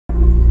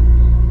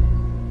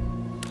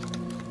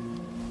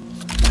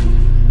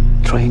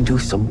Try and do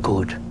some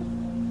good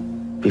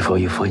before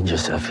you find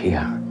yourself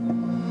here.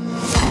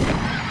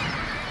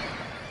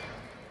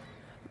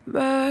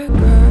 My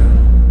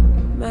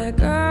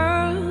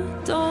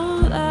girl,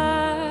 don't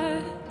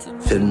lie to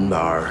me. Finn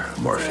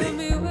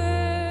Murphy.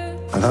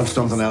 I'll have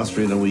something else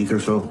for you in a week or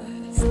so.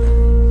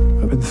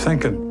 I've been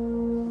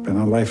thinking. Been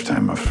a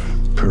lifetime of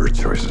poor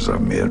choices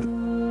I've made.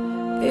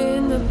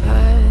 In the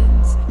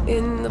pines,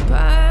 in the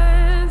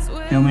pines.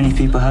 How many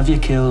people have you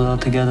killed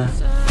altogether?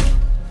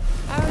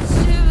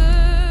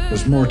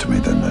 There's more to me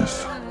than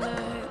this.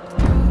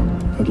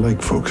 I'd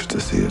like folks to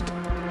see it.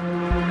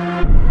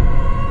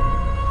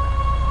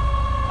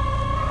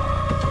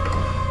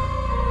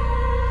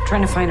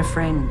 Trying to find a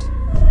friend.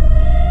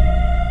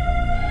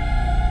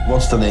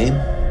 What's the name?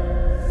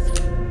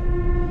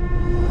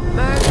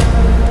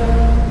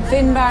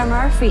 Finbar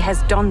Murphy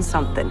has done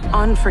something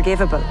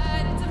unforgivable.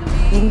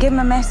 You can give him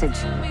a message.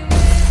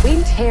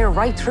 We'll tear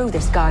right through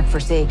this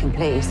godforsaken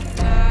place.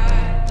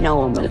 No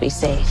one will be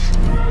safe.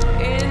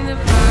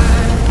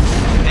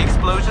 The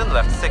explosion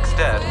left 6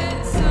 dead.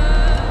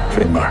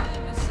 Finbar,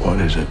 what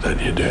is it that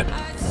you did?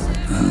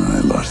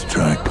 I lost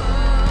track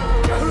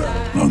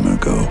long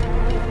ago.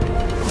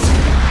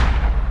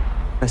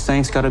 A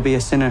saint's got to be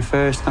a sinner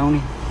first, don't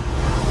he?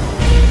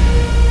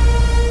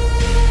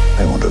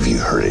 I won't have you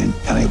hurting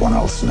anyone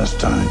else in this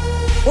town.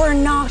 We're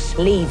not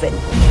leaving.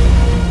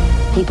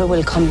 People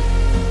will come.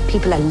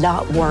 People a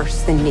lot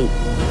worse than me.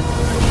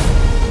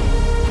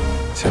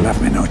 She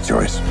left me no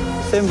choice.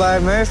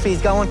 Finbar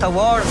Murphy's going to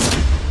war.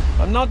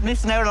 I'm not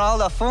missing out on all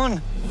the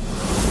fun.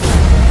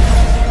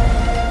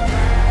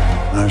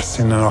 I've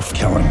seen enough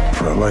killing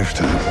for a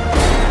lifetime.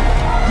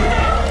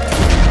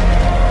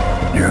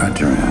 You're on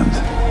your own.